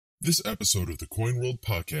This episode of the Coin World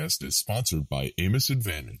Podcast is sponsored by Amos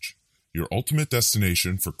Advantage, your ultimate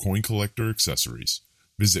destination for coin collector accessories.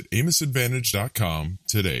 Visit AmosAdvantage.com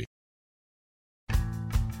today.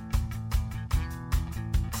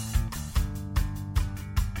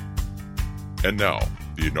 And now,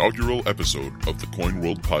 the inaugural episode of the Coin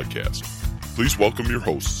World Podcast. Please welcome your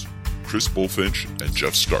hosts, Chris Bullfinch and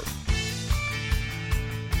Jeff Stark.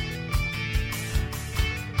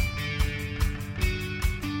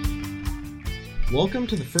 Welcome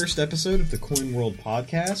to the first episode of the Coin World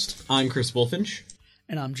Podcast. I'm Chris Bullfinch.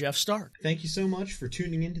 And I'm Jeff Stark. Thank you so much for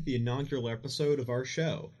tuning into the inaugural episode of our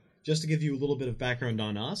show. Just to give you a little bit of background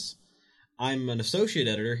on us, I'm an associate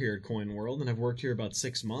editor here at Coin World, and I've worked here about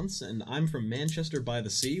 6 months, and I'm from Manchester by the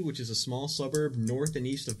Sea, which is a small suburb north and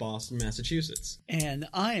east of Boston, Massachusetts. And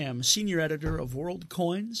I am senior editor of World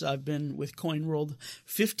Coins. I've been with Coin World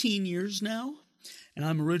 15 years now. And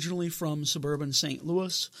I'm originally from suburban St.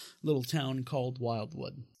 Louis, a little town called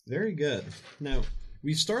Wildwood. Very good. Now,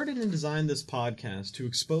 we've started and designed this podcast to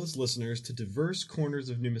expose listeners to diverse corners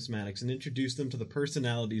of numismatics and introduce them to the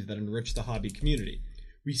personalities that enrich the hobby community.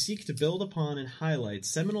 We seek to build upon and highlight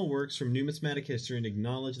seminal works from numismatic history and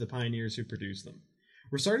acknowledge the pioneers who produced them.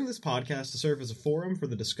 We're starting this podcast to serve as a forum for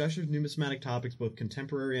the discussion of numismatic topics, both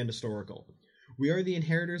contemporary and historical. We are the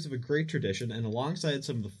inheritors of a great tradition, and alongside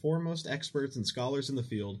some of the foremost experts and scholars in the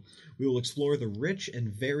field, we will explore the rich and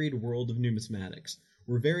varied world of numismatics.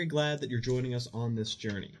 We're very glad that you're joining us on this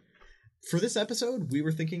journey. For this episode, we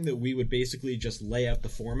were thinking that we would basically just lay out the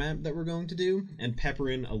format that we're going to do and pepper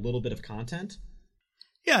in a little bit of content.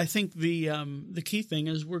 Yeah, I think the key thing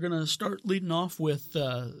is we're going to start leading off with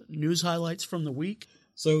news highlights from the week.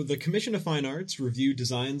 So the Commission of Fine Arts reviewed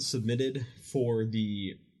designs submitted for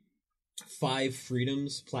the 5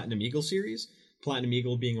 Freedoms Platinum Eagle series. Platinum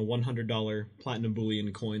Eagle being a $100 platinum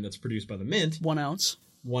bullion coin that's produced by the Mint. 1 ounce.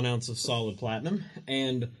 1 ounce of solid platinum.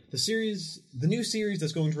 And the new series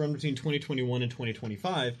that's going to run between 2021 and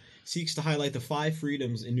 2025 seeks to highlight the 5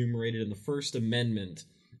 freedoms enumerated in the First Amendment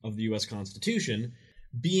of the U.S. Constitution,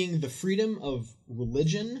 being the freedom of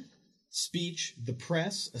religion, speech, the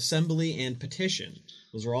press, assembly, and petition.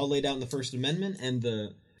 Those are all laid out in the First Amendment, and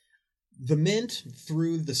the Mint,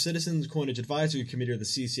 through the Citizens Coinage Advisory Committee, or the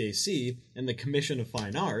CCAC, and the Commission of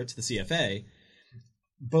Fine Arts, the CFA,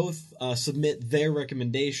 both submit their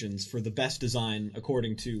recommendations for the best design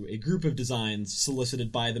according to a group of designs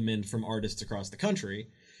solicited by the Mint from artists across the country,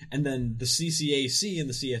 and then the CCAC and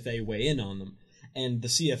the CFA weigh in on them. And the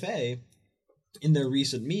CFA, in their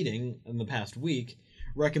recent meeting in the past week,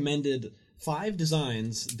 recommended 5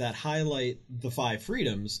 designs that highlight the 5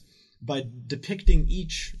 freedoms by depicting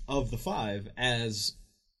each of the 5 as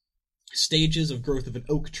stages of growth of an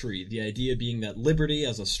oak tree. The idea being that liberty,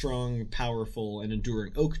 as a strong, powerful, and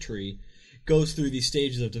enduring oak tree, goes through these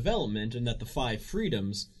stages of development, and that the 5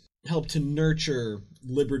 freedoms help to nurture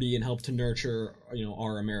liberty and help to nurture,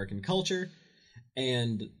 our American culture.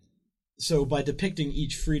 And so by depicting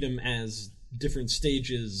each freedom as different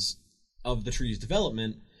stages of the tree's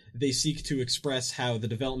development, they seek to express how the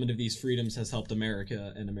development of these freedoms has helped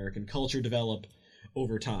America and American culture develop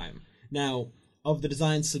over time. Now, of the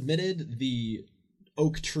designs submitted, the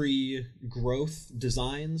oak tree growth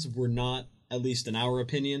designs were not, at least in our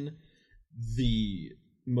opinion, the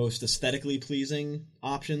most aesthetically pleasing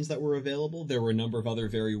options that were available. There were a number of other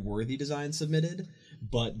very worthy designs submitted,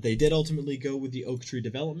 but they did ultimately go with the oak tree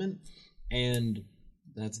development, and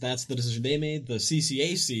that's the decision they made. The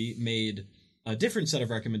CCAC made a different set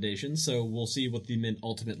of recommendations, so we'll see what the Mint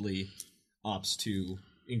ultimately opts to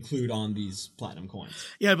include on these platinum coins.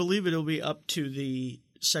 Yeah, I believe it'll be up to the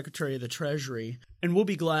Secretary of the Treasury, and we'll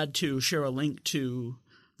be glad to share a link to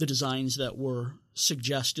the designs that were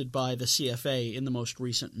suggested by the CFA in the most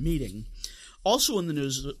recent meeting. Also in the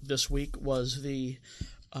news this week was the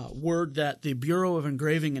word that the Bureau of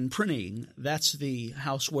Engraving and Printing, that's the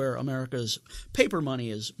house where America's paper money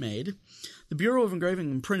is made, the Bureau of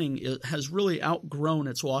Engraving and Printing has really outgrown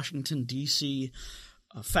its Washington, D.C.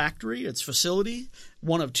 Factory, its facility,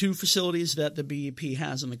 one of 2 facilities that the BEP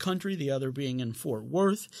has in the country, the other being in Fort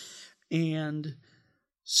Worth. And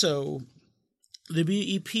so the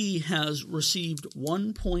BEP has received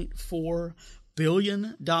 $1.4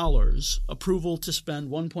 billion, approval to spend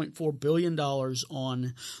 $1.4 billion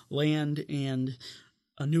on land and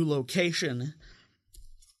a new location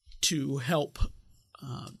to help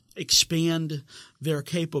expand their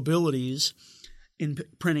capabilities in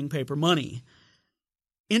printing paper money.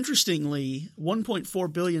 Interestingly,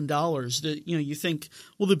 $1.4 billion, that you think,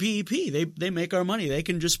 well, the BEP, they make our money. They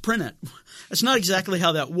can just print it. That's not exactly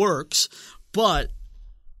how that works, but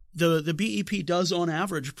The BEP does on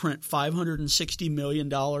average print $560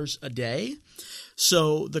 million a day.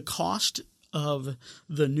 So the cost of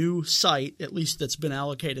the new site, at least that's been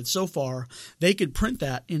allocated so far, they could print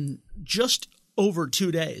that in just over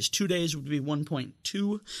 2 days. 2 days would be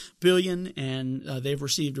 $1.2 billion, and they've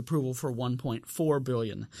received approval for $1.4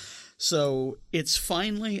 billion. So it's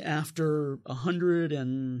finally, after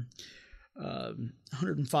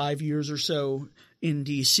 105 years or so in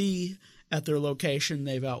D.C., at their location,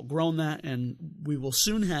 they've outgrown that, and we will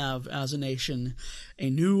soon have, as a nation, a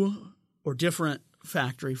new or different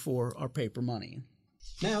factory for our paper money.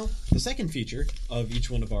 Now, the second feature of each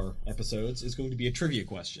one of our episodes is going to be a trivia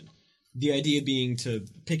question. The idea being to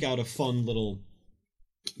pick out a fun little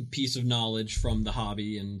piece of knowledge from the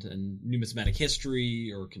hobby and numismatic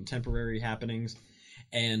history or contemporary happenings.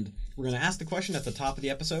 And we're going to ask the question at the top of the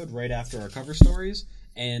episode, right after our cover stories,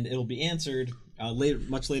 and it'll be answered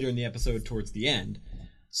much later in the episode towards the end.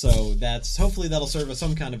 So hopefully that'll serve as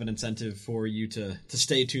some kind of an incentive for you to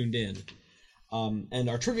stay tuned in. And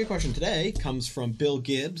our trivia question today comes from Bill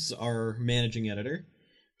Gibbs, our managing editor,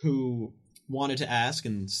 who wanted to ask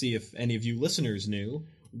and see if any of you listeners knew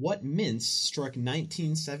what mints struck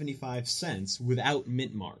 1975 cents without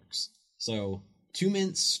mint marks. So 2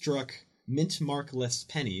 mints struck mint markless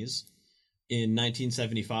pennies in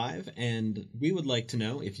 1975, and we would like to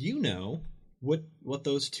know if you know what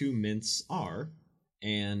those 2 mints are,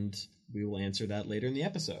 and we will answer that later in the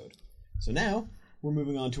episode. So now we're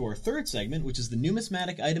moving on to our third segment, which is the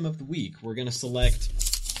numismatic item of the week. We're going to select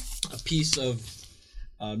a piece of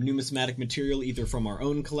numismatic material either from our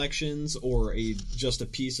own collections or just a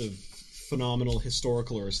piece of phenomenal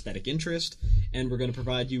historical or aesthetic interest, and we're going to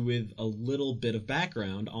provide you with a little bit of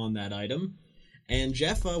background on that item. And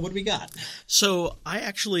Jeff, what do we got? So I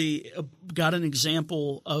actually got an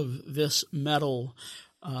example of this metal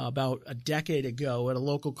about a decade ago at a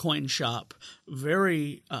local coin shop.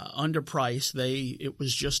 Very underpriced. It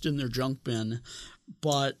was just in their junk bin,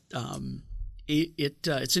 but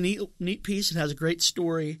it's a neat piece. It has a great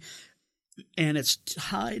story, and it's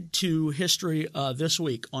tied to history this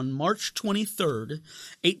week. On March 23rd,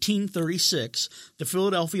 1836, the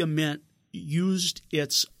Philadelphia Mint used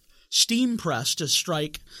its steam press to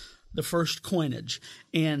strike the first coinage.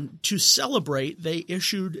 And to celebrate, they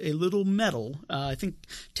issued a little medal. I think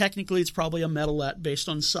technically it's probably a medalette based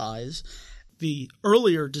on size. The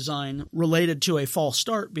earlier design related to a false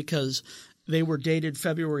start because they were dated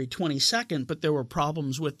February 22nd, but there were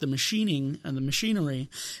problems with the machining and the machinery,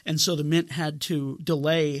 and so the mint had to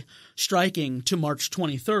delay striking to March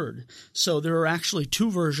 23rd. So there are actually 2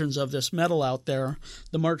 versions of this medal out there.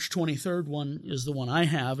 The March 23rd one is the one I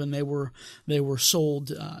have, and they were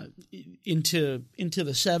sold into the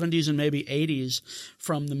 70s and maybe 80s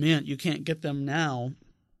from the mint. You can't get them now,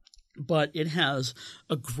 but it has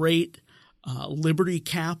a great Liberty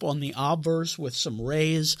cap on the obverse with some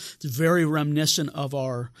rays. It's very reminiscent of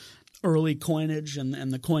our early coinage and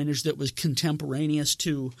the coinage that was contemporaneous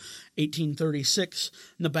to 1836.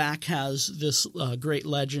 And the back has this great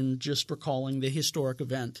legend just recalling the historic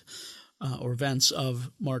event or events of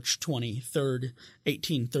March 23rd,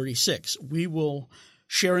 1836. We will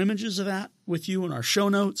share images of that with you in our show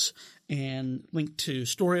notes and link to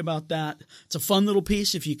story about that. It's a fun little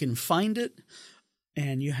piece if you can find it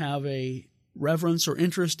and you have a reverence or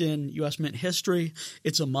interest in U.S. Mint history.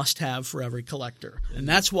 It's a must-have for every collector, and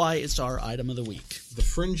that's why it's our item of the week. The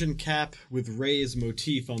fringe and cap with rays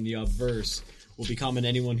motif on the obverse will be common to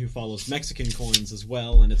anyone who follows Mexican coins as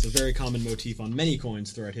well, and it's a very common motif on many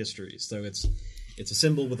coins throughout history. So it's a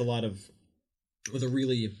symbol with a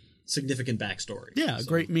really significant backstory. Yeah, so,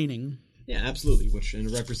 great meaning. Yeah, absolutely, which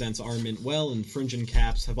represents our mint well, and fringe and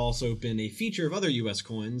caps have also been a feature of other U.S.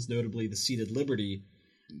 coins, notably the seated Liberty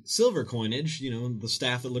silver coinage. The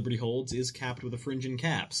staff that Liberty holds is capped with a fringe and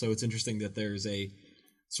cap, so it's interesting that there's a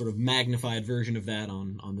sort of magnified version of that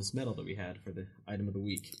on this medal that we had for the item of the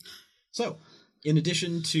week. So, in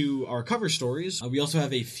addition to our cover stories, we also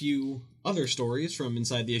have a few other stories from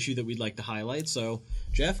inside the issue that we'd like to highlight. So,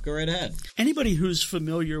 Jeff, go right ahead. Anybody who's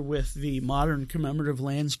familiar with the modern commemorative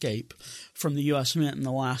landscape from the U.S. Mint in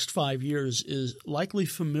the last 5 years is likely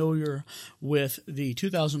familiar with the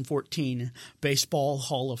 2014 Baseball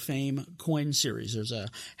Hall of Fame coin series. There's a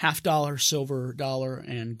 $50, silver dollar,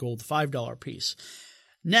 and gold $5 piece.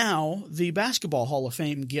 Now, the Basketball Hall of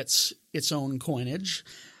Fame gets its own coinage.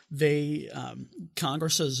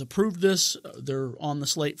 Congress has approved this. They're on the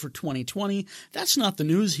slate for 2020. That's not the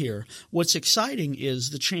news here. What's exciting is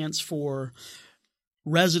the chance for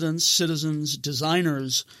residents, citizens,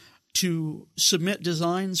 designers to submit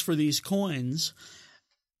designs for these coins.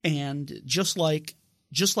 And just like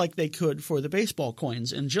just like they could for the baseball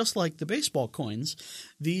coins. And just like the baseball coins,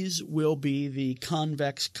 these will be the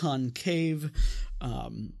convex-concave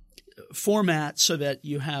format so that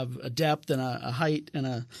you have a depth and a height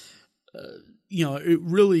and it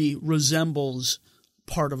really resembles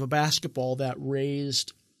part of a basketball. That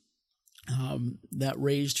raised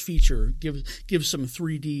feature gives some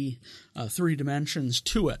 3D, three dimensions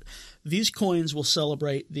to it. These coins will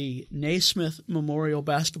celebrate the Naismith Memorial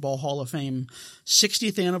Basketball Hall of Fame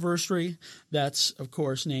 60th anniversary. That's, of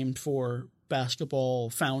course, named for basketball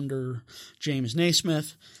founder James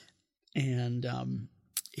Naismith. And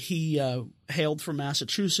he hailed from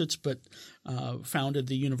Massachusetts, but founded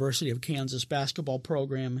the University of Kansas basketball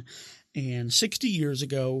program. And 60 years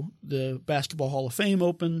ago, the Basketball Hall of Fame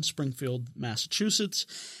opened, Springfield, Massachusetts,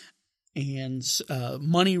 and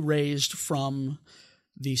money raised from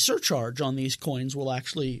the surcharge on these coins will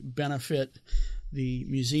actually benefit the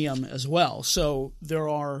museum as well. So there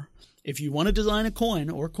are, if you want to design a coin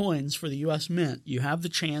or coins for the U.S. Mint, you have the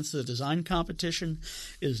chance. The design competition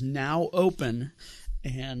is now open.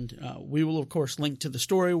 And we will, of course, link to the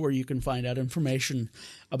story where you can find out information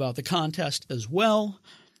about the contest as well.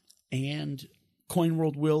 And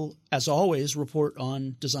CoinWorld will, as always, report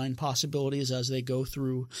on design possibilities as they go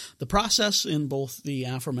through the process in both the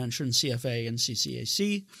aforementioned CFA and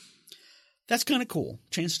CCAC. That's kind of cool.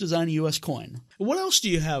 Chance to design a U.S. coin. What else do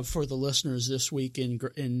you have for the listeners this week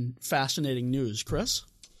in fascinating news, Chris?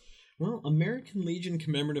 Well, American Legion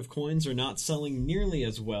commemorative coins are not selling nearly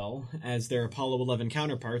as well as their Apollo 11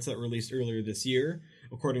 counterparts that released earlier this year,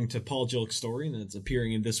 according to Paul Jilk's story that's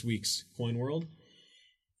appearing in this week's CoinWorld.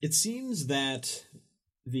 It seems that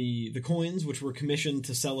the coins, which were commissioned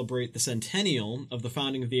to celebrate the centennial of the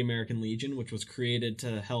founding of the American Legion, which was created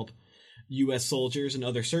to help U.S. soldiers and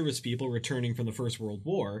other service people returning from the First World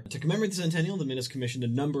War. To commemorate the centennial, the Mint has commissioned a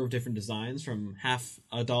number of different designs from half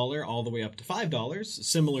 $1 all the way up to $5,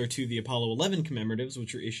 similar to the Apollo 11 commemoratives,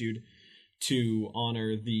 which were issued to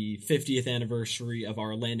honor the 50th anniversary of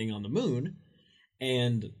our landing on the moon.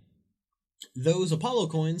 And those Apollo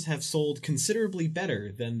coins have sold considerably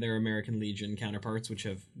better than their American Legion counterparts, which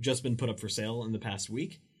have just been put up for sale in the past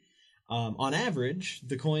week. On average,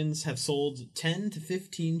 the coins have sold 10 to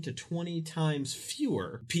 15 to 20 times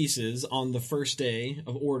fewer pieces on the first day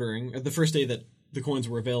of ordering, or the first day that the coins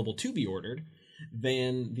were available to be ordered,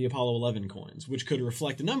 than the Apollo 11 coins, which could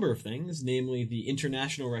reflect a number of things, namely the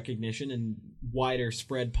international recognition and wider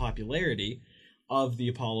spread popularity of the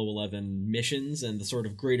Apollo 11 missions and the sort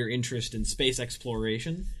of greater interest in space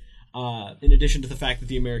exploration, in addition to the fact that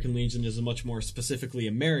the American Legion is a much more specifically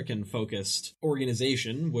American-focused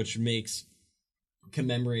organization, which makes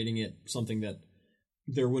commemorating it something that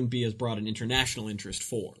there wouldn't be as broad an international interest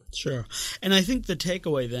for. Sure. And I think the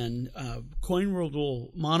takeaway then, CoinWorld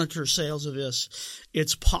will monitor sales of this.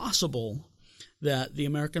 It's possible that the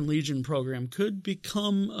American Legion program could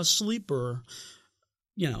become a sleeper,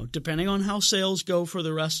 depending on how sales go for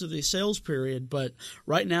the rest of the sales period. But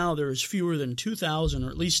right now there's fewer than 2,000,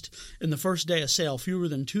 or at least in the first day of sale, fewer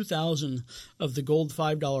than 2,000 of the gold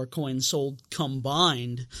 $5 coins sold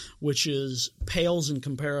combined, which pales in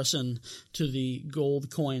comparison to the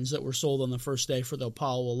gold coins that were sold on the first day for the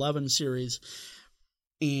Apollo 11 series.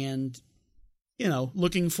 And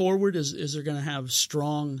looking forward, is there going to have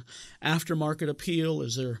strong aftermarket appeal?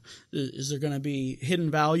 Is there going to be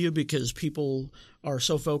hidden value because people are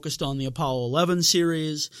so focused on the Apollo 11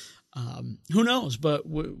 series? Who knows? But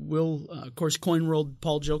we'll, of course, CoinWorld,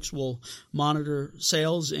 Paul Jilks will monitor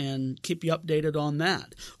sales and keep you updated on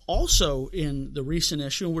that. Also, in the recent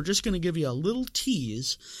issue, we're just going to give you a little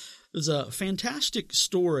tease. There's a fantastic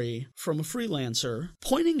story from a freelancer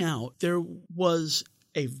pointing out there was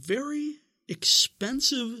a very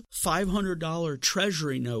expensive $500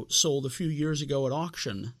 treasury note sold a few years ago at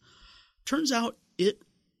auction. Turns out it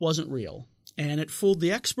wasn't real, and it fooled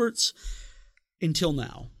the experts until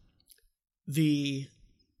now. The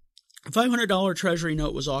 $500 treasury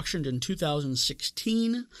note was auctioned in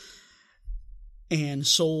 2016 and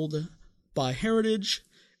sold by Heritage.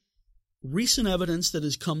 Recent evidence that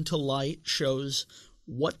has come to light shows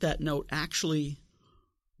what that note actually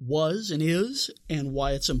was and is and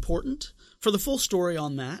why it's important. For the full story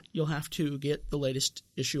on that, you'll have to get the latest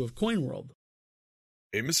issue of CoinWorld.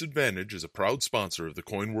 Amos Advantage is a proud sponsor of the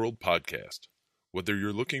CoinWorld podcast. Whether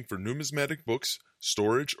you're looking for numismatic books,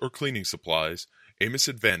 storage, or cleaning supplies, Amos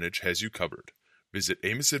Advantage has you covered. Visit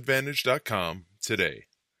AmosAdvantage.com today.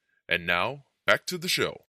 And now, back to the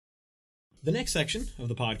show. The next section of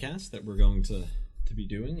the podcast that we're going to be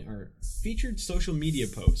doing are featured social media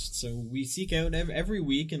posts. So we seek out every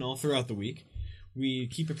week and all throughout the week, We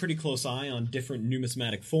keep a pretty close eye on different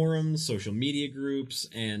numismatic forums, social media groups,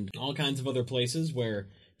 and all kinds of other places where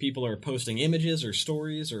people are posting images or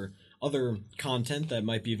stories or other content that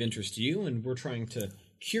might be of interest to you, and we're trying to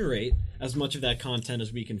curate as much of that content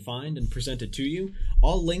as we can find and present it to you.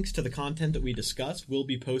 All links to the content that we discuss will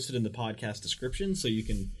be posted in the podcast description, so you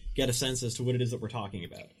can get a sense as to what it is that we're talking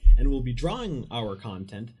about. And we'll be drawing our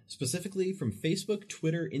content specifically from Facebook,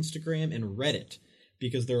 Twitter, Instagram, and Reddit,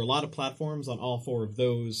 because there are a lot of platforms on all four of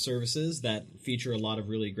those services that feature a lot of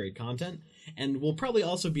really great content. And we'll probably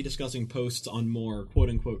also be discussing posts on more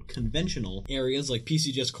quote-unquote conventional areas like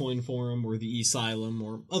PCGS Coin Forum or the Asylum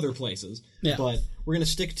or other places. Yeah. But we're going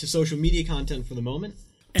to stick to social media content for the moment.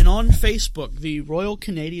 And on Facebook, the Royal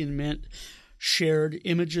Canadian Mint shared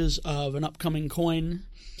images of an upcoming coin.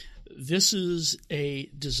 This is a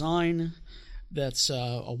design that's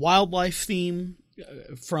a wildlife theme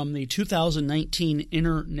from the 2019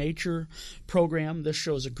 Inner Nature program. This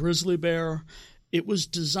shows a grizzly bear. It was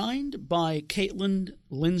designed by Caitlin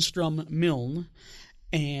Lindstrom Milne,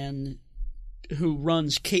 and who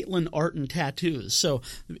runs Caitlin Art and Tattoos. So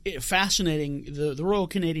fascinating. The Royal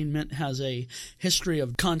Canadian Mint has a history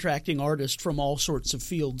of contracting artists from all sorts of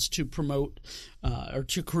fields to promote or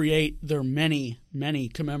to create their many, many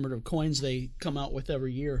commemorative coins they come out with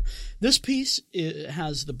every year. This piece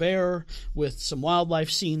has the bear with some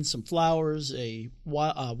wildlife scenes, some flowers, a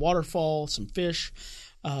waterfall, some fish.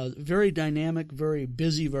 Very dynamic, very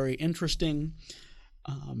busy, very interesting.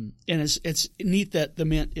 And it's neat that the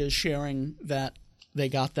Mint is sharing that they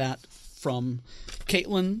got that from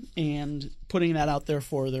Caitlin and putting that out there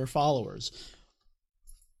for their followers.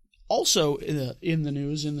 Also in the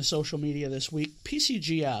news, in the social media this week,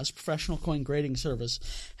 PCGS, Professional Coin Grading Service,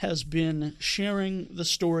 has been sharing the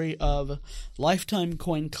story of lifetime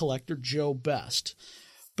coin collector Joe Best.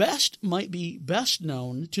 Best might be best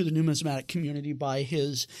known to the numismatic community by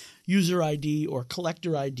his user ID or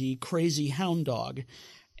collector ID, Crazy Hound Dog.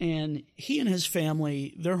 And he and his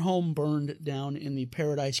family, their home burned down in the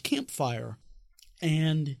Paradise Campfire.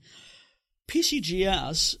 And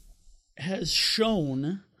PCGS has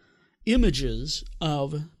shown images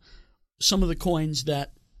of some of the coins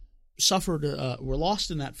that suffered, were lost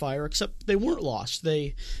in that fire, except they weren't lost.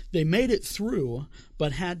 They made it through,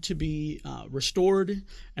 but had to be restored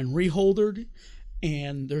and reholdered.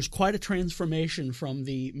 And there's quite a transformation from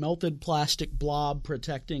the melted plastic blob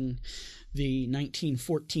protecting the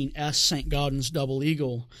 1914 S St. Gaudens Double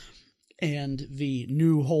Eagle and the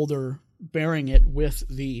new holder bearing it with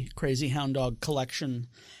the Crazy Hound Dog collection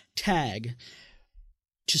tag.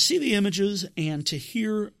 To see the images and to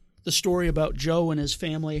hear the story about Joe and his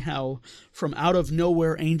family, how from out of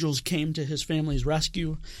nowhere angels came to his family's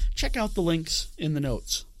rescue, check out the links in the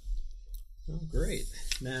notes. Oh, great.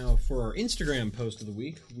 Now, for our Instagram post of the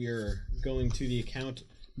week, we're going to the account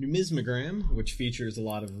Numismogram, which features a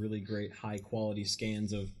lot of really great high-quality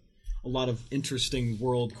scans of a lot of interesting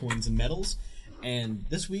world coins and medals. And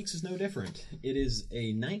this week's is no different. It is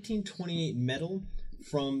a 1928 medal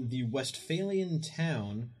from the Westphalian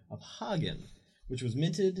town of Hagen, which was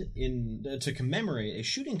minted to commemorate a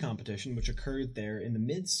shooting competition which occurred there in the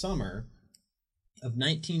midsummer of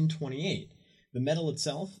 1928. The medal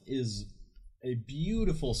itself is a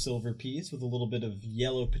beautiful silver piece with a little bit of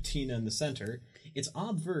yellow patina in the center. Its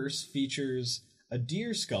obverse features a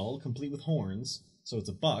deer skull complete with horns, so it's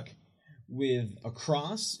a buck, with a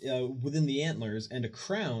cross within the antlers and a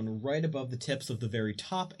crown right above the tips of the very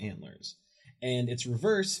top antlers. And its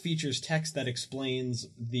reverse features text that explains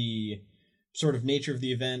the sort of nature of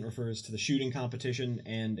the event, refers to the shooting competition,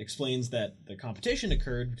 and explains that the competition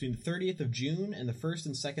occurred between the 30th of June and the 1st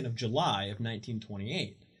and 2nd of July of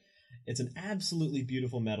 1928. It's an absolutely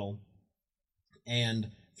beautiful medal,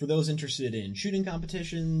 and for those interested in shooting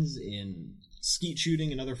competitions, in skeet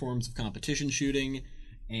shooting and other forms of competition shooting,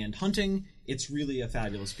 and hunting, it's really a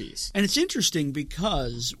fabulous piece. And it's interesting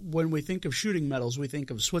because when we think of shooting medals, we think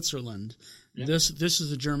of Switzerland. Yep. This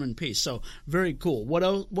is a German piece, so very cool. What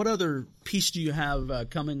other piece do you have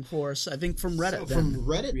coming for us? I think from Reddit. So from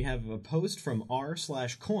Reddit, we have a post from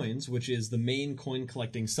r/coins, which is the main coin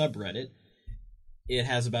collecting subreddit. It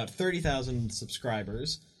has about 30,000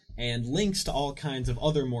 subscribers and links to all kinds of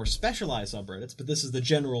other more specialized subreddits, but this is the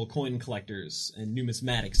general coin collectors and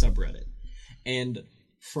numismatic subreddit. And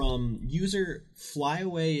from user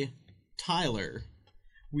Flyaway Tyler,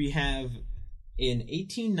 we have an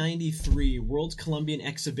 1893 World's Columbian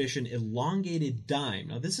Exhibition elongated dime.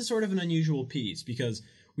 Now, this is sort of an unusual piece because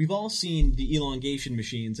we've all seen the elongation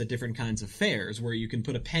machines at different kinds of fairs where you can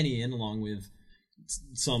put a penny in along with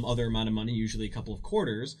some other amount of money, usually a couple of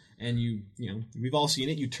quarters, and you know, we've all seen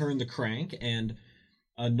it. You turn the crank, and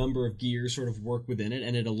a number of gears sort of work within it,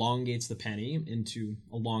 and it elongates the penny into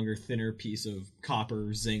a longer, thinner piece of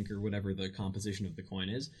copper, zinc, or whatever the composition of the coin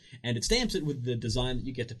is, and it stamps it with the design that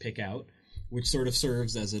you get to pick out, which sort of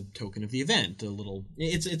serves as a token of the event.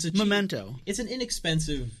 It's a cheap, memento. It's an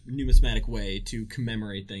inexpensive numismatic way to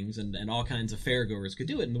commemorate things, and all kinds of fairgoers could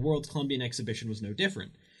do it, and the World's Columbian Exhibition was no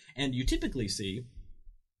different. And you typically see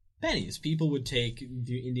pennies. People would take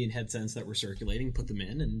the Indian head cents that were circulating, put them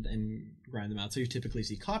in, and grind them out, so you typically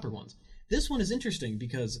see copper ones. This one is interesting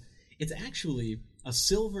because it's actually an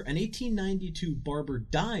 1892 Barber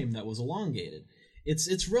dime that was elongated. It's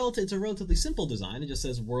a relatively simple design. It just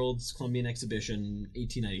says World's Columbian Exhibition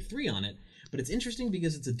 1893 on it, but it's interesting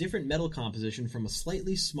because it's a different metal composition from a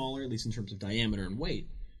slightly smaller, at least in terms of diameter and weight,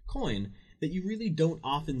 coin that you really don't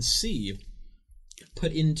often see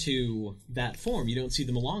put into that form. You don't see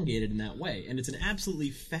them elongated in that way. And it's an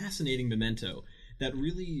absolutely fascinating memento that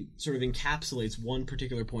really sort of encapsulates one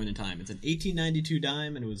particular point in time. It's an 1892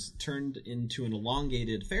 dime, and it was turned into an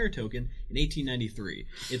elongated fair token in 1893.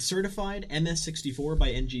 It's certified MS-64 by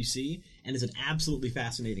NGC, and is an absolutely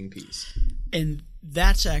fascinating piece. And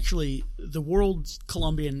that's actually, the World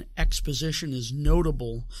Columbian Exposition is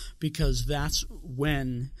notable because that's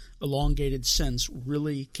when elongated cents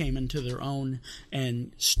really came into their own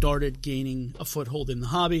and started gaining a foothold in the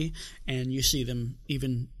hobby, and you see them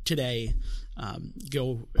even today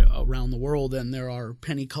go around the world, and there are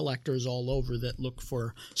penny collectors all over that look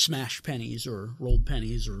for smashed pennies or rolled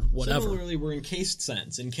pennies or whatever. Similarly, we're encased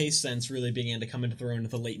cents. Encased cents really began to come into their own in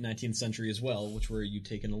the late 19th century as well, which where you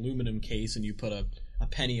take an aluminum case and you put a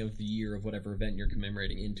penny of the year of whatever event you're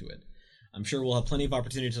commemorating into it. I'm sure we'll have plenty of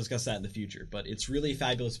opportunity to discuss that in the future, but it's really a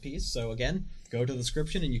fabulous piece. So again, go to the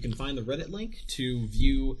description and you can find the Reddit link to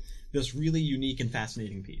view this really unique and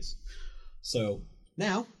fascinating piece. So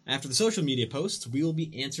now, after the social media posts, we will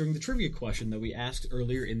be answering the trivia question that we asked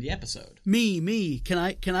earlier in the episode. Me. Can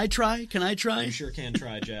I try? You sure can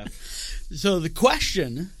try, Jeff. So the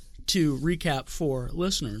question, to recap for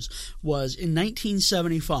listeners, was in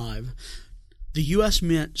 1975, the U.S.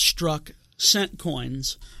 Mint struck cent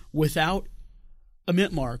coins without a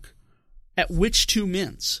mint mark at which two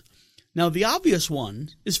mints? Now, the obvious one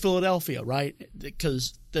is Philadelphia, right?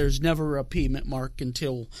 Because there's never a P mint mark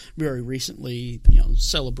until very recently,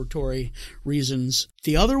 celebratory reasons.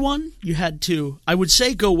 The other one, you had to, I would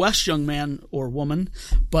say go west, young man or woman,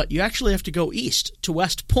 but you actually have to go east to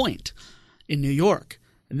West Point in New York.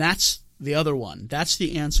 And that's the other one. That's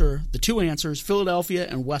the answer, the two answers, Philadelphia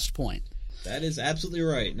and West Point. That is absolutely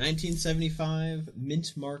right. 1975,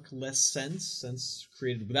 mint mark-less cents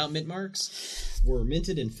created without mint marks, were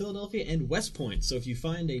minted in Philadelphia and West Point. So if you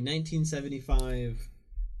find a 1975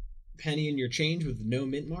 penny in your change with no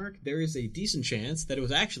mint mark, there is a decent chance that it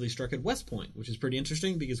was actually struck at West Point, which is pretty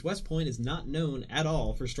interesting because West Point is not known at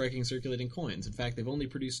all for striking circulating coins. In fact, they've only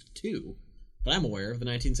produced two, but I'm aware of the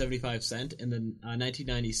 1975 cent and the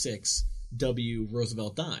 1996 W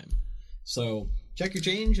Roosevelt dime. So check your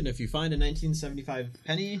change, and if you find a 1975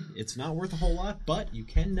 penny, it's not worth a whole lot, but you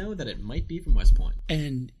can know that it might be from West Point.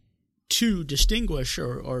 And to distinguish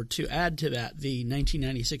or to add to that, the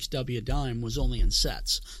 1996 W dime was only in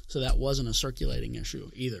sets, so that wasn't a circulating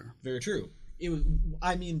issue either. Very true. It was.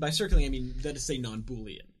 By circulating, that is, say,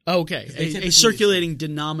 non-Boolean. Okay, a circulating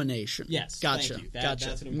denomination. Yes, gotcha. Thank you. Gotcha.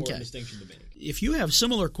 That's an important distinction to make. If you have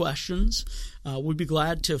similar questions, we'd be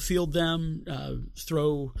glad to field them,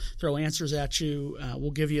 throw answers at you.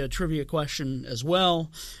 We'll give you a trivia question as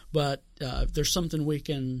well. But if there's something we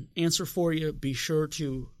can answer for you, be sure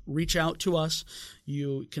to reach out to us.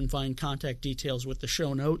 You can find contact details with the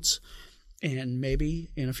show notes. And maybe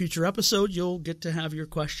in a future episode, you'll get to have your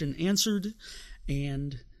question answered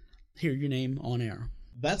and hear your name on air.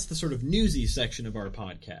 That's the sort of newsy section of our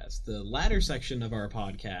podcast. The latter section of our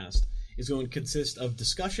podcast is going to consist of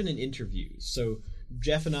discussion and interviews. So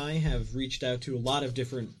Jeff and I have reached out to a lot of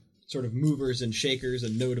different sort of movers and shakers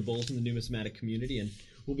and notables in the numismatic community, and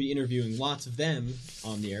we'll be interviewing lots of them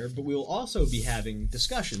on the air, but we will also be having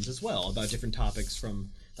discussions as well about different topics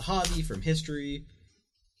from the hobby, from history.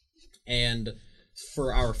 And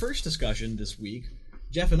for our first discussion this week,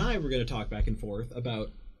 Jeff and I were going to talk back and forth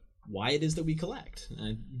about why it is that we collect.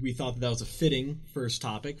 We thought that was a fitting first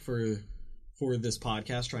topic for this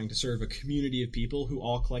podcast, trying to serve a community of people who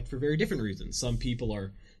all collect for very different reasons. Some people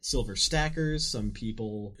are silver stackers, some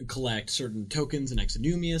people collect certain tokens and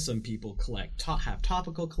exonumia, some people have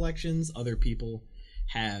topical collections, other people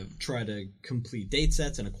try to complete date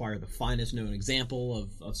sets and acquire the finest known example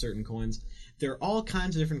of certain coins. There are all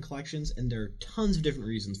kinds of different collections, and there are tons of different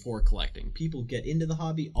reasons for collecting. People get into the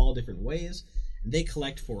hobby all different ways, and they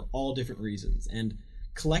collect for all different reasons. And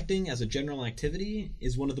collecting as a general activity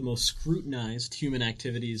is one of the most scrutinized human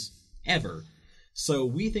activities ever. So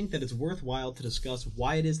we think that it's worthwhile to discuss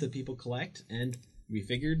why it is that people collect, and we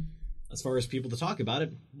figured, as far as people to talk about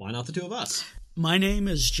it, why not the two of us? My name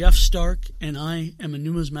is Jeff Stark, and I am a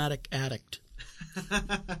numismatic addict.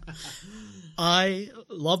 I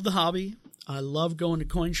love the hobby. I love going to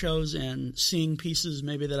coin shows and seeing pieces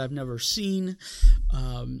maybe that I've never seen,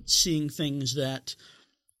 seeing things that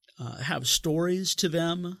have stories to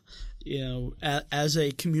them. As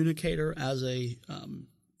a communicator, as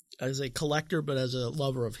a collector, but as a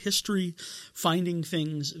lover of history, finding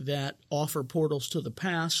things that offer portals to the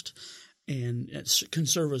past and can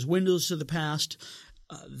serve as windows to the past.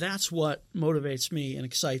 That's what motivates me and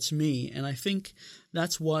excites me. And I think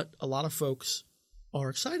that's what a lot of folks are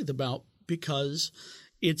excited about, because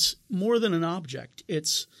it's more than an object.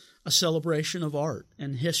 It's a celebration of art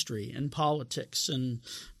and history and politics and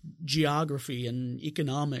geography and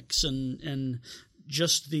economics and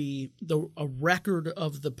just a record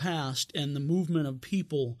of the past and the movement of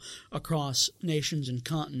people across nations and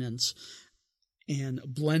continents and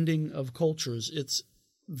blending of cultures. It's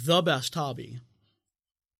the best hobby.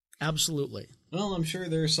 Absolutely. Well, I'm sure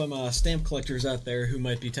there are some stamp collectors out there who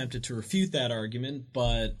might be tempted to refute that argument,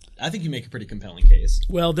 but I think you make a pretty compelling case.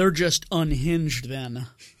 Well, they're just unhinged then.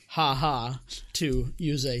 Ha ha, to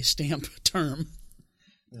use a stamp term.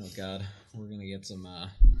 Oh God, we're gonna get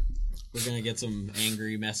some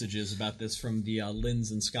angry messages about this from the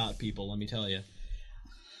Linz and Scott people, let me tell you.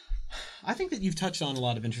 I think that you've touched on a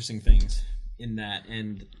lot of interesting things in that,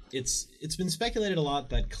 and it's been speculated a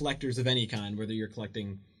lot that collectors of any kind, whether you're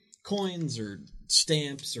collecting coins or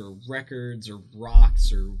stamps or records or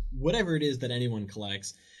rocks or whatever it is that anyone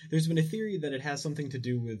collects, there's been a theory that it has something to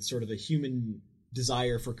do with sort of the human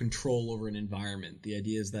desire for control over an environment. The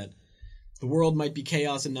idea is that the world might be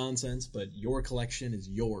chaos and nonsense, but your collection is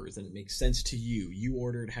yours and it makes sense to you. You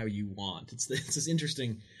order it how you want. It's this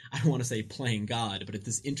interesting, I don't want to say playing God, but it's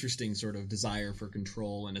this interesting sort of desire for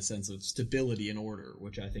control and a sense of stability and order,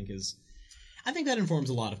 which I think that informs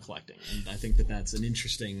a lot of collecting, and I think that that's an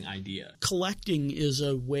interesting idea. Collecting is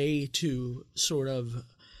a way to sort of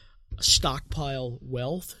stockpile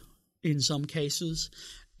wealth in some cases,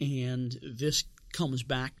 and this comes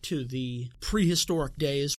back to the prehistoric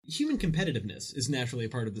days. Human competitiveness is naturally a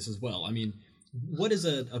part of this as well. I mean, what is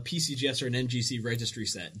a PCGS or an NGC registry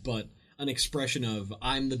set but an expression of,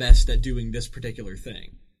 I'm the best at doing this particular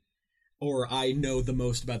thing? Or I know the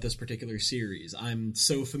most about this particular series. I'm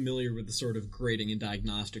so familiar with the sort of grading and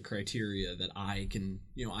diagnostic criteria that I can,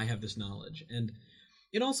 I have this knowledge. And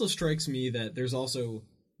it also strikes me that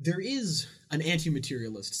there is an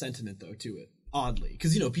anti-materialist sentiment, though, to it, oddly.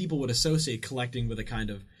 Because, people would associate collecting with a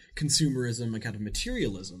kind of consumerism, a kind of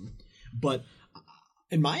materialism. But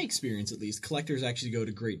in my experience, at least, collectors actually go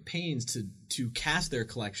to great pains to cast their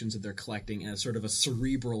collections that they're collecting as sort of a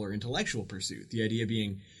cerebral or intellectual pursuit. The idea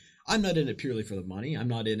being, I'm not in it purely for the money. I'm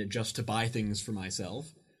not in it just to buy things for myself.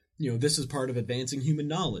 This is part of advancing human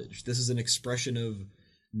knowledge. This is an expression of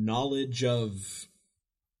knowledge of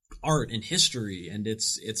art and history, and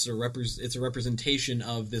it's a representation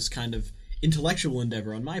of this kind of intellectual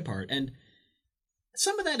endeavor on my part. And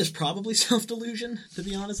some of that is probably self-delusion, to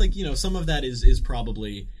be honest. Some of that is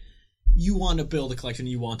probably you want to build a collection,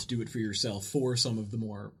 you want to do it for yourself for some of the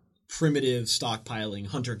more primitive, stockpiling,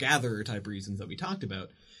 hunter-gatherer type reasons that we talked about.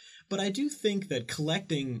 But I do think that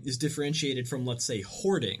collecting is differentiated from, let's say,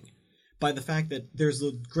 hoarding by the fact that there's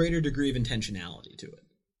a greater degree of intentionality to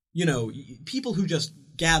it. People who just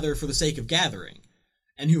gather for the sake of gathering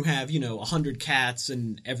and who have, 100 cats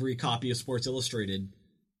and every copy of Sports Illustrated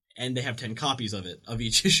and they have 10 copies of it, of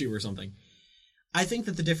each issue or something. I think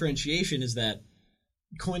that the differentiation is that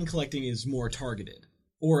coin collecting is more targeted.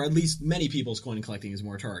 Or at least many people's coin collecting is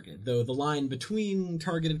more targeted, though the line between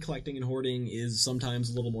targeted collecting and hoarding is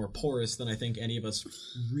sometimes a little more porous than I think any of us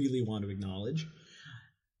really want to acknowledge.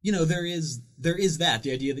 There is that,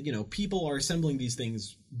 the idea that, people are assembling these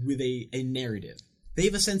things with a narrative. They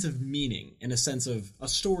have a sense of meaning and a sense of a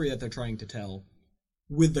story that they're trying to tell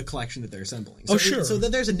with the collection that they're assembling. So, sure. So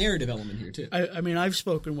there's a narrative element here, too. I mean, I've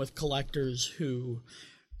spoken with collectors who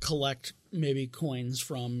collect maybe coins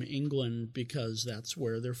from England because that's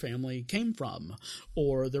where their family came from,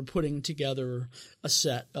 or they're putting together a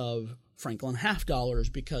set of Franklin half dollars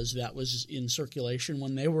because that was in circulation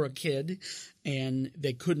when they were a kid and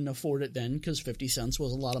they couldn't afford it then because 50 cents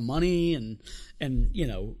was a lot of money, and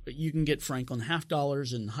you can get Franklin half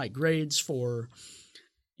dollars in high grades for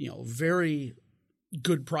very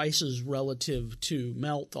good prices relative to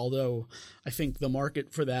melt, although I think the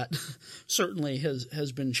market for that certainly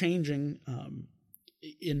has been changing.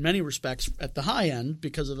 in many respects at the high end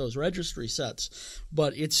because of those registry sets,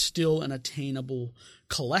 but it's still an attainable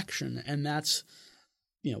collection, and that's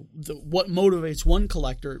what motivates one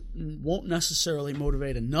collector won't necessarily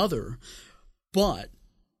motivate another, but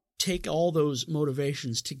take all those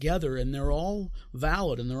motivations together and they're all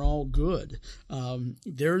valid and they're all good.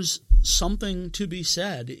 There's something to be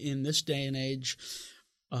said in this day and age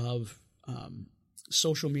of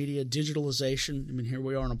social media, digitalization. I mean, here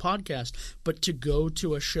we are on a podcast, but to go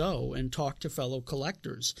to a show and talk to fellow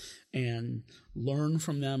collectors and learn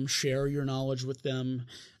from them, share your knowledge with them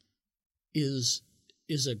is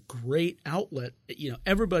a great outlet.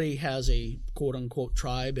 Everybody has a quote unquote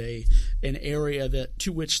tribe, an area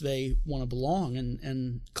to which they want to belong,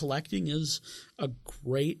 and collecting is a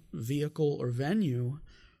great vehicle or venue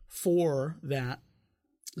for that,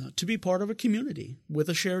 to be part of a community with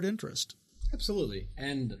a shared interest. Absolutely.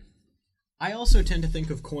 And I also tend to think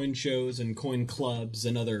of coin shows and coin clubs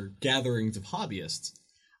and other gatherings of hobbyists.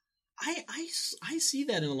 I see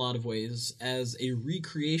that in a lot of ways as a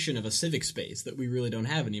recreation of a civic space that we really don't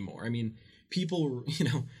have anymore. I mean, people,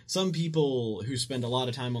 some people who spend a lot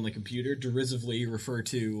of time on the computer derisively refer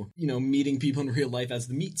to, meeting people in real life as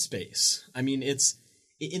the meet space. I mean, it's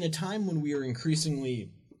in a time when we are increasingly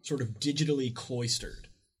sort of digitally cloistered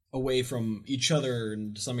away from each other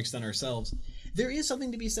and to some extent ourselves, there is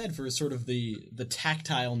something to be said for sort of the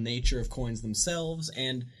tactile nature of coins themselves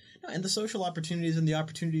and the social opportunities and the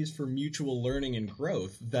opportunities for mutual learning and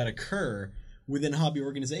growth that occur within hobby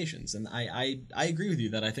organizations. And I agree with you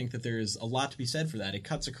that I think that there's a lot to be said for that. It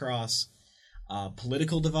cuts across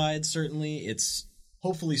political divides, certainly. It's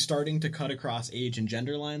hopefully starting to cut across age and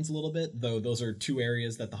gender lines a little bit, though those are two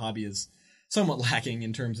areas that the hobby is somewhat lacking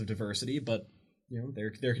in terms of diversity. But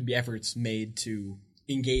there can be efforts made to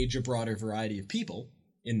engage a broader variety of people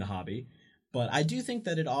in the hobby. But I do think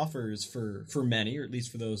that it offers for many, or at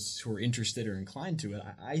least for those who are interested or inclined to it,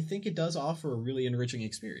 I think it does offer a really enriching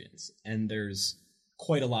experience. And there's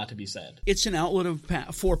quite a lot to be said. It's an outlet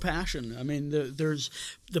for passion. I mean, there's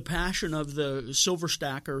the passion of the silver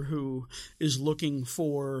stacker who is looking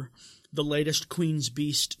for the latest Queen's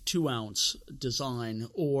Beast 2-ounce design,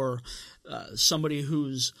 or somebody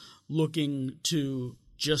who's looking to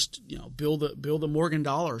just build a Morgan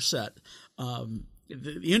Dollar set.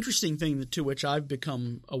 The interesting thing to which I've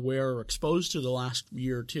become aware or exposed to the last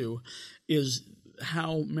year or two is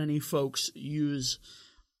how many folks use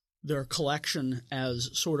their collection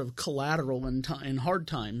as sort of collateral in hard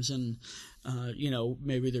times, and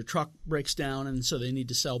maybe their truck breaks down and so they need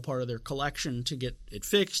to sell part of their collection to get it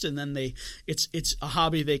fixed, and then it's a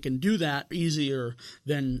hobby they can do that easier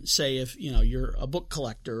than, say, if you're a book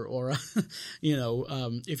collector or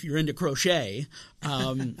if you're into crochet,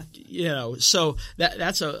 so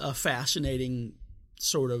that's a fascinating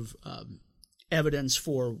sort of evidence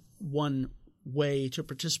for one way to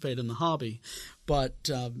participate in the hobby.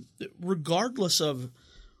 But regardless of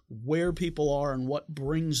where people are and what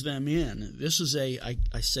brings them in, this is I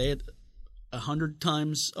say it 100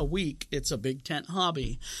 times a week, it's a big tent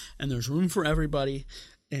hobby, and there's room for everybody.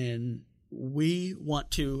 And we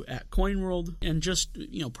want to, at Coin World, and just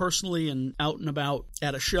personally and out and about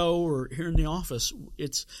at a show or here in the office,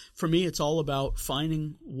 for me it's all about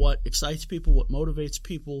finding what excites people, what motivates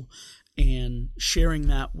people, and sharing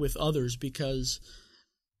that with others, because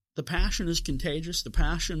the passion is contagious. The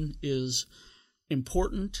passion is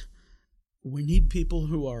important. We need people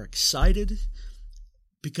who are excited,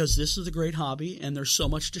 because this is a great hobby and there's so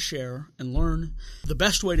much to share and learn. The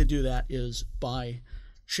best way to do that is by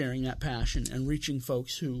sharing that passion and reaching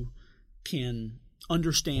folks who can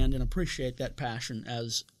understand and appreciate that passion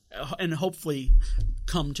and hopefully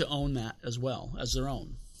come to own that as well as their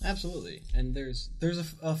own. Absolutely. And there's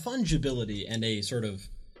a fungibility and a sort of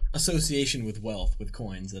association with wealth with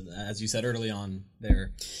coins, and as you said early on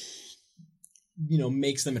there,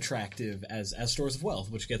 makes them attractive as stores of wealth,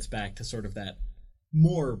 which gets back to sort of that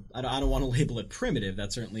more, I don't want to label it primitive,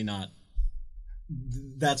 that's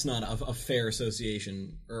not a fair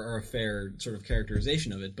association or a fair sort of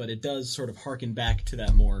characterization of it, but it does sort of harken back to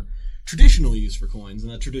that more traditional use for coins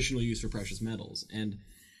and that traditional use for precious metals. And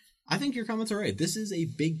I think your comments are right. This is a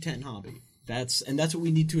big tent hobby. That's what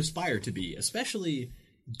we need to aspire to be, especially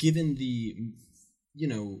given the,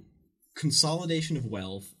 consolidation of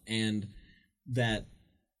wealth and that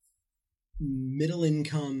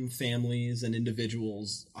middle-income families and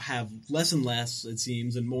individuals have less and less, it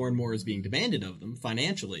seems, and more is being demanded of them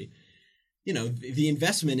financially. The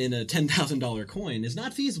investment in a $10,000 coin is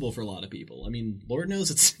not feasible for a lot of people. I mean, Lord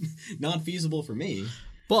knows it's not feasible for me.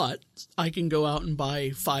 But I can go out and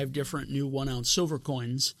buy 5 different new 1-ounce silver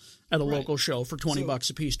coins at a local show for $20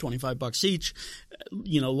 a piece, $25 each.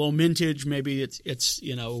 Low mintage. Maybe it's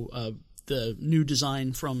the new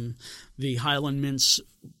design from the Highland Mints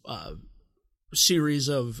series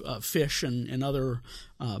of fish and other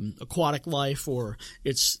aquatic life, or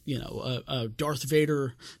it's a Darth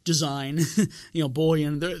Vader design,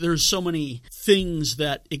 bullion. There's so many things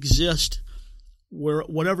that exist where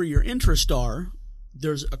whatever your interests are,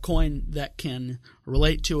 there's a coin that can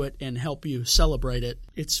relate to it and help you celebrate it.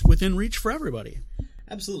 It's within reach for everybody.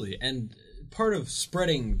 Absolutely, and part of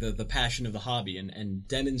spreading the passion of the hobby and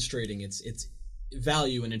demonstrating its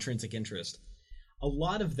value and intrinsic interest, a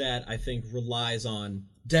lot of that, I think, relies on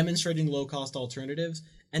demonstrating low-cost alternatives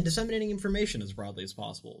and disseminating information as broadly as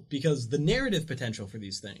possible. Because the narrative potential for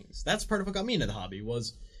these things, that's part of what got me into the hobby,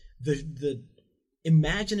 was the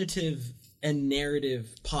imaginative and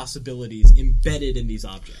narrative possibilities embedded in these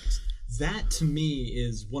objects. That, to me,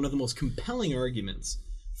 is one of the most compelling arguments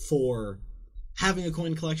for having a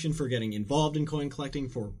coin collection, for getting involved in coin collecting,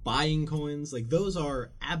 for buying coins. Like, those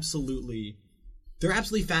are absolutely... They're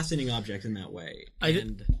absolutely fascinating objects in that way.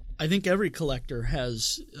 I think every collector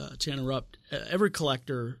has, to interrupt, every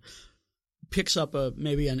collector picks up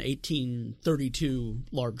maybe an 1832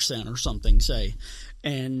 large cent or something, say,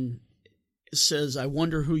 and says, I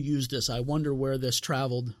wonder who used this. I wonder where this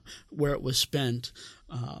traveled, where it was spent.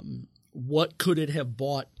 What could it have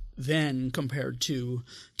bought then compared to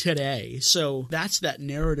today? So that's that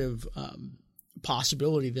narrative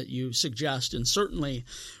possibility that you suggest, and certainly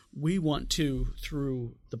we want to,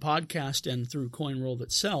 through the podcast and through CoinWorld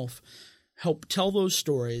itself, help tell those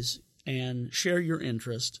stories and share your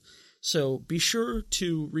interest. So be sure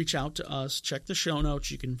to reach out to us. Check the show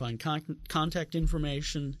notes. You can find contact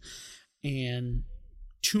information, and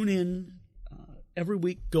tune in every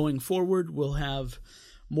week going forward. We'll have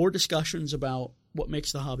more discussions about what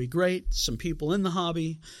makes the hobby great, some people in the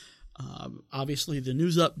hobby, obviously the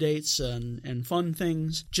news updates and fun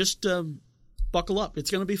things. Just buckle up. It's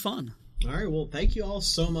going to be fun. All right. Well, thank you all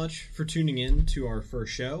so much for tuning in to our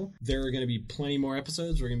first show. There are going to be plenty more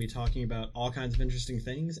episodes. We're going to be talking about all kinds of interesting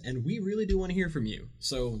things, and we really do want to hear from you.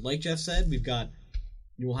 So, like Jeff said,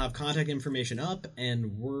 you will have contact information up,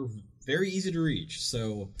 and we're very easy to reach.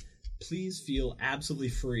 So, please feel absolutely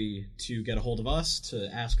free to get a hold of us, to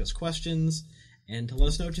ask us questions, and to let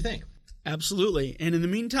us know what you think. Absolutely. And in the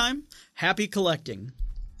meantime, happy collecting.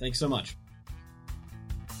 Thanks so much.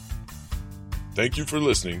 Thank you for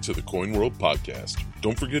listening to the Coin World Podcast.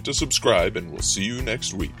 Don't forget to subscribe, and we'll see you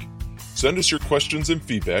next week. Send us your questions and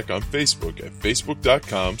feedback on Facebook at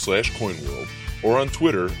facebook.com/CoinWorld or on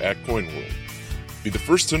Twitter @CoinWorld. Be the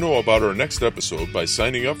first to know about our next episode by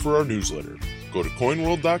signing up for our newsletter. Go to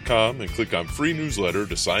CoinWorld.com and click on Free Newsletter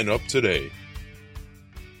to sign up today.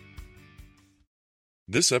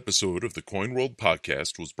 This episode of the Coin World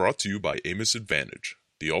Podcast was brought to you by Amos Advantage,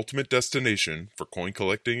 the ultimate destination for coin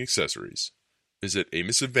collecting accessories. Visit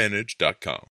AmosAdvantage.com.